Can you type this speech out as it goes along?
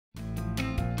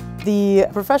The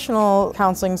Professional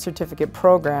Counseling Certificate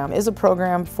Program is a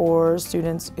program for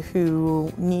students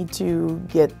who need to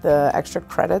get the extra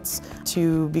credits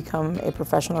to become a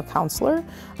professional counselor,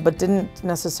 but didn't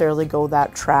necessarily go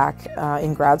that track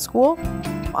in grad school.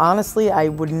 Honestly, I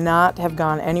would not have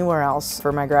gone anywhere else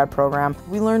for my grad program.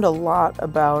 We learned a lot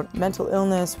about mental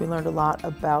illness, we learned a lot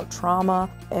about trauma,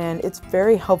 and it's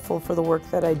very helpful for the work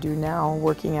that I do now,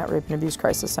 working at Rape and Abuse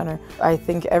Crisis Center. I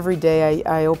think every day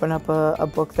I open up a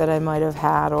book that I might have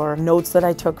had or notes that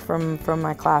I took from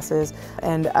my classes,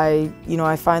 and I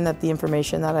find that the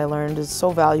information that I learned is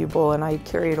so valuable and I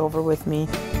carry it over with me.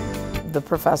 The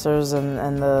professors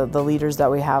and the leaders that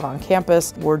we have on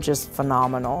campus were just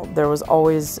phenomenal. There was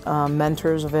always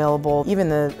mentors available. Even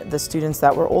the students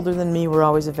that were older than me were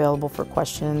always available for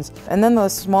questions. And then the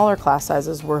smaller class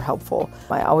sizes were helpful.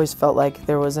 I always felt like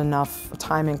there was enough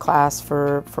time in class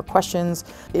for questions.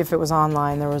 If it was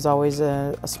online, there was always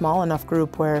a small enough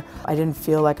group where I didn't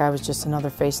feel like I was just another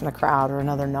face in the crowd or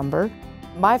another number.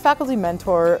 My faculty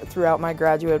mentor throughout my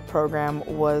graduate program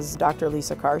was Dr.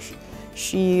 Lisa Karsh.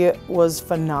 She was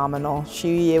phenomenal.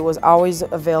 She was always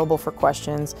available for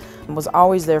questions, was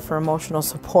always there for emotional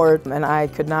support, and I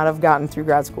could not have gotten through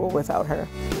grad school without her.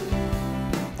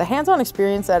 The hands-on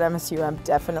experience at MSUM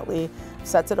definitely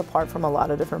sets it apart from a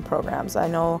lot of different programs. I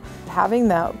know having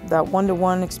that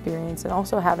one-to-one experience and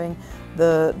also having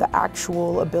the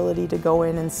actual ability to go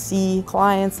in and see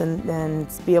clients and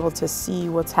be able to see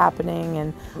what's happening,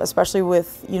 and especially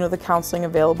with the counseling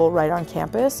available right on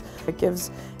campus, it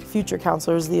gives future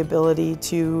counselors the ability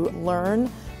to learn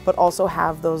but also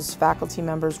have those faculty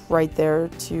members right there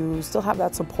to still have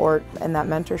that support and that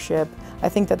mentorship. I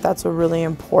think that that's a really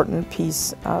important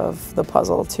piece of the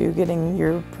puzzle to getting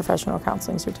your professional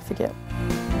counseling certificate.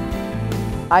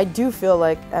 I do feel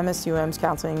like MSUM's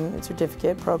counseling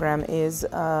certificate program is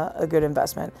a good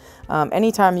investment.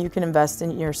 Anytime you can invest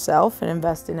in yourself and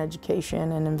invest in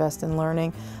education and invest in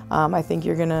learning, I think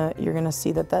you're gonna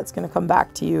see that that's gonna come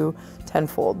back to you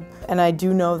tenfold. And I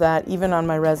do know that even on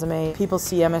my resume, people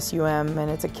see MSUM and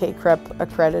it's a KCREP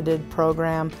accredited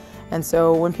program. And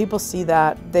so when people see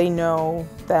that, they know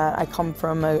that I come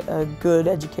from a good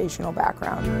educational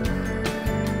background.